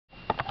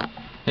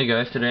Hey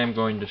guys, today I'm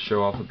going to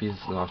show off a piece of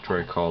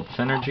software called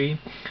Synergy.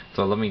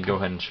 So let me go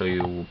ahead and show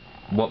you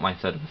what my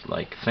setup is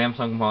like.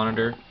 Samsung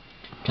monitor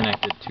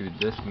connected to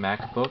this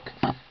MacBook.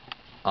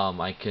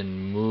 I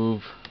can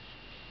move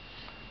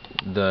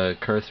the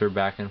cursor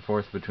back and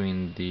forth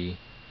between the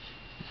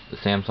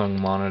Samsung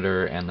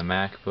monitor and the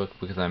MacBook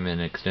because I'm in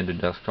extended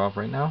desktop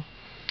right now.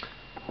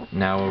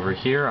 Now over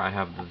here I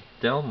have the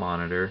Dell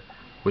monitor,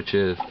 which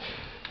is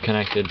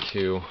connected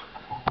to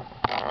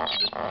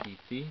this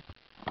PC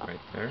right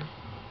there.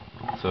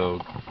 So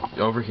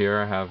over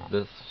here I have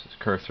this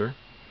cursor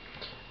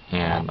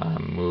and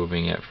I'm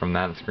moving it from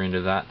that screen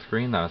to that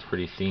screen. That was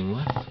pretty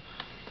seamless.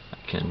 I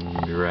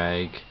can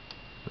drag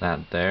that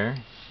there.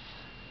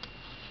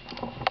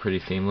 Pretty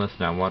seamless.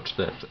 Now watch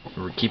this.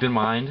 Keep in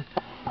mind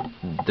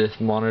this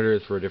monitor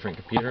is for a different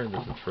computer.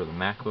 This is for the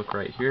MacBook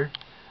right here.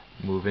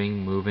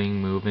 Moving.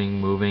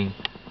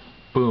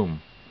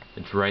 Boom.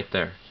 It's right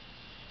there.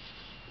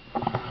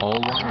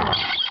 All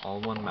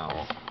one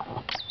mouse.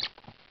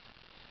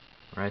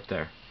 Right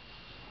there.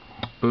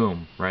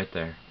 Boom, right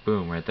there.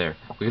 Boom, right there.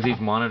 Because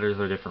these monitors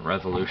are different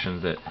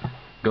resolutions, it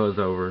goes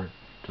over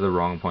to the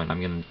wrong point.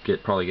 I'm going to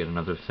probably get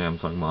another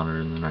Samsung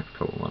monitor in the next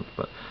couple months,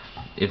 but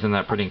isn't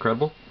that pretty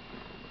incredible?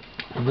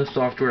 And this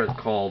software is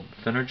called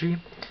Synergy,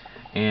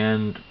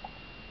 and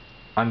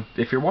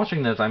if you're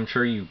watching this, I'm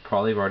sure you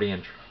probably have already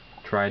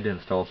tried to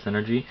install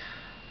Synergy.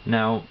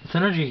 Now,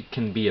 Synergy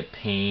can be a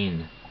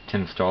pain to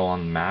install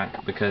on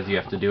Mac because you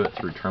have to do it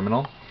through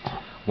terminal.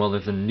 Well,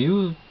 there's a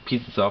new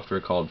piece of software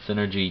called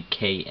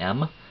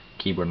SynergyKM,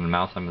 keyboard and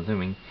mouse I'm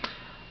assuming,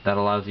 that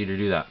allows you to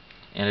do that.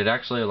 And it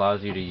actually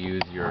allows you to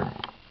use your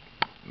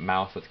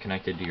mouse that's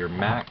connected to your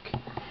Mac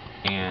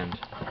and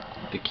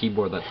the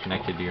keyboard that's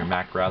connected to your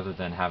Mac rather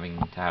than having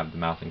to have the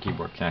mouse and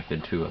keyboard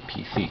connected to a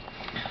PC.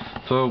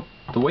 So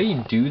the way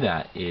you do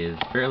that is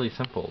fairly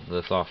simple.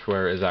 The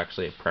software is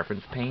actually a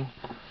preference pane.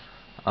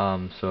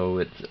 So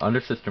it's under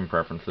System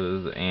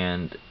Preferences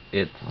and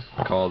it's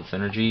called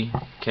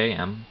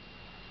SynergyKM.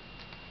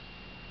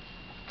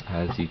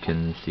 As you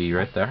can see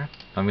right there.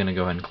 I'm going to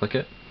go ahead and click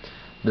it.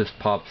 This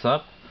pops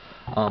up.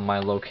 My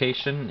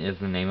location is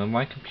the name of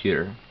my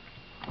computer.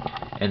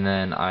 And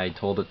then I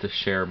told it to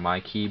share my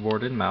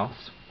keyboard and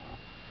mouse.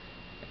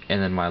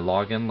 And then my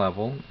login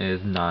level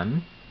is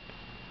none.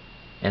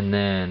 And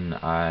then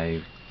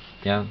and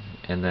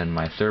then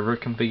my server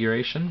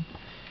configuration.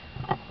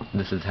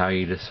 This is how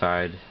you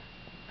decide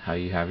how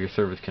you have your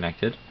servers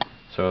connected.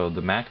 So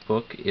the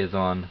MacBook is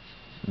on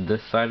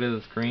this side of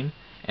the screen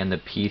and the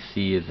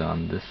PC is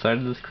on this side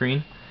of the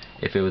screen.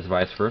 If it was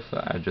vice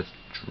versa, I just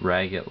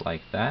drag it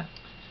like that,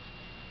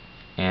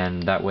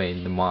 and that way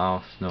the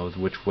mouse knows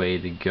which way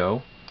to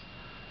go.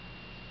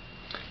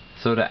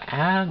 So to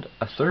add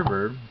a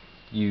server,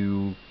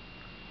 you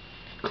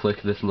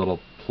click this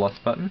little plus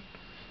button,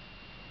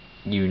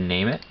 you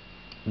name it,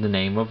 the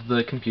name of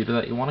the computer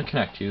that you want to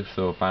connect to.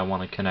 So if I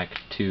want to connect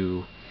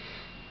to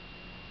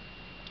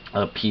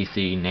a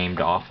PC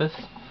named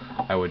Office,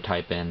 I would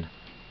type in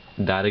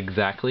that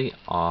exactly,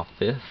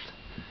 Office,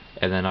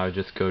 and then I would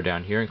just go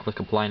down here and click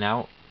Apply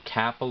Now.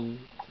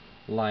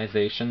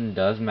 Capitalization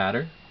does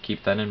matter.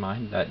 Keep that in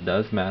mind. That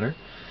does matter.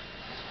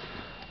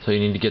 So you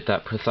need to get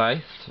that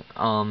precise.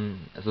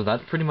 So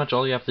that's pretty much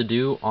all you have to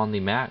do on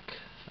the Mac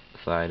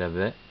side of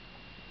it.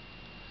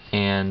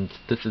 And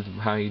this is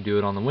how you do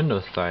it on the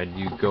Windows side.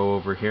 You go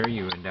over here,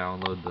 you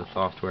download the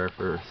software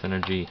for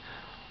Synergy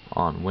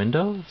on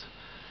Windows.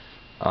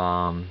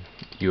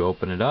 You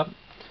open it up,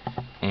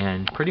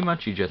 and pretty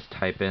much you just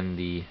type in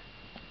the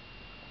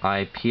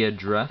IP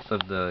address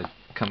of the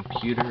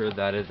computer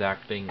that is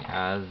acting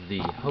as the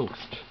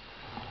host.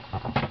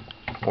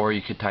 Or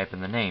you could type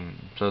in the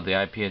name. So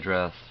the IP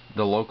address,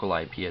 the local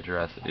IP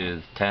address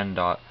is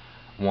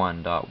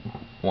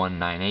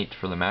 10.1.198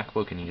 for the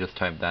MacBook, and you just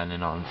type that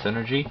in on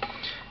Synergy,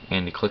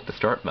 and you click the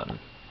start button.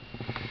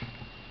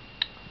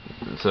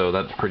 So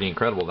that's pretty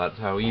incredible. That's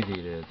how easy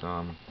it is.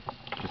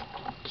 Just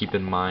keep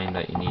in mind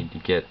that you need to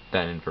get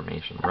that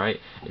information right.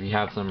 If you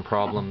have some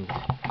problems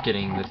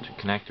getting this to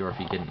connect, or if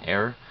you get an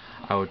error,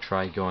 I would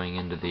try going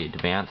into the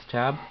Advanced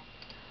tab,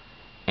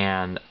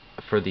 and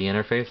for the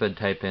interface I'd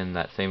type in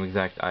that same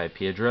exact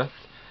IP address.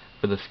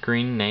 For the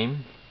screen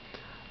name,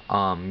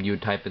 you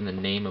would type in the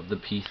name of the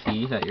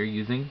PC that you're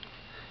using,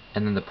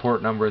 and then the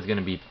port number is going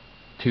to be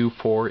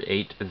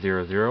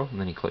 24800, and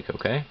then you click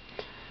OK.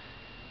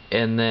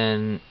 And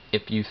then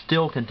if you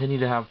still continue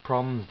to have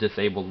problems,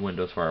 disable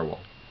Windows Firewall.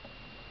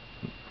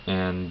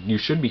 And you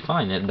should be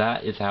fine, and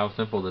that is how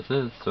simple this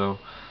is. So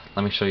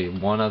let me show you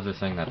one other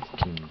thing that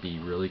can be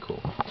really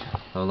cool.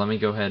 So let me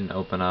go ahead and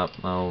open up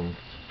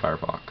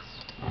Firefox.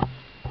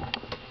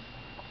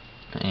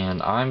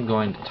 And I'm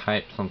going to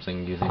type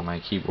something using my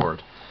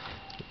keyboard.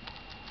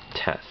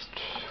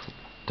 Test.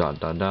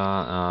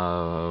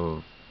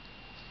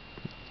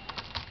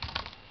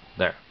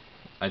 There.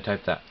 I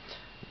typed that.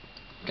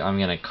 I'm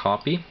going to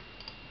copy.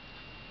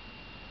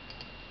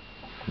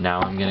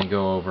 Now I'm going to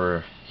go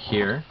over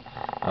here.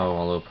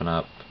 I'll open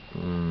up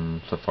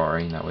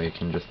Safari, that way I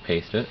can just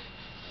paste it.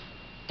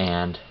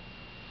 And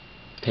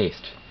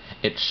paste.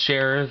 It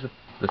shares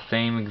the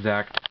same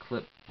exact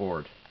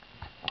clipboard.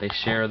 They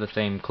share the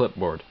same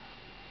clipboard.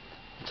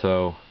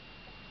 So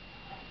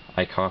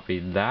I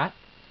copied that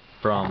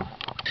from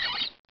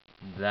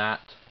that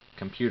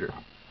computer.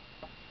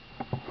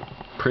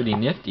 Pretty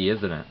nifty,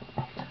 isn't it?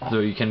 So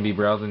you can be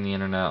browsing the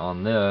internet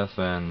on this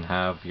and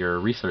have your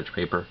research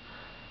paper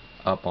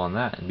up on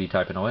that and be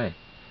typing away.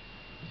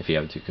 If you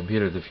have two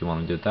computers, if you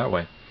want to do it that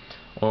way.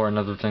 Or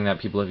another thing that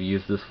people have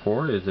used this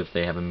for is if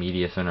they have a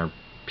media center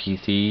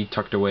PC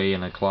tucked away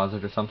in a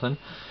closet or something,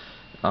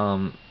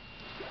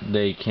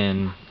 they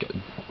can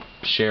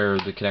share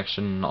the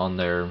connection on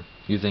their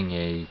using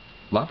a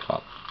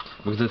laptop,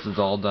 because this is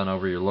all done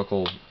over your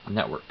local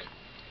network.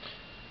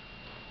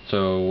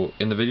 So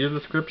in the video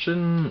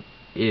description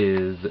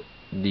is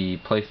the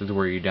places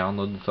where you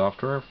download the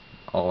software.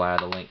 I'll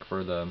add a link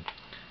for the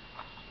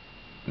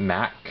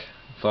Mac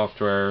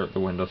software, the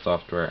Windows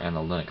software, and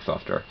the Linux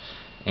software.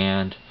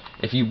 And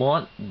if you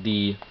want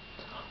the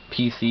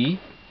PC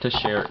to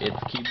share its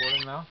keyboard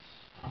and mouse,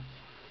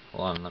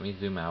 hold on, let me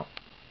zoom out.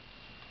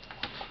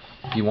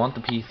 If you want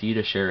the PC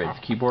to share its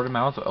keyboard and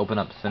mouse, open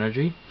up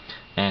Synergy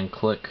and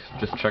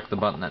just check the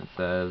button that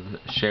says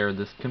share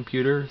this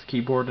computer's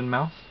keyboard and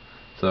mouse.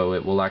 So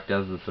it will act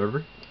as the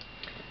server.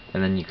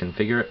 And then you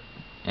configure it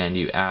and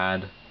you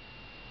add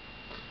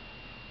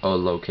a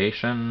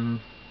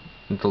location.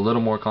 It's a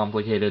little more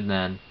complicated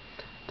than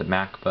the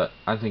Mac, but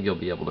I think you'll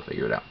be able to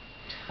figure it out.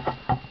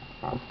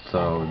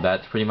 So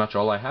that's pretty much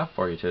all I have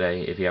for you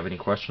today. If you have any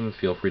questions,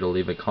 feel free to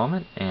leave a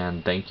comment,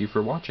 and thank you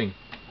for watching.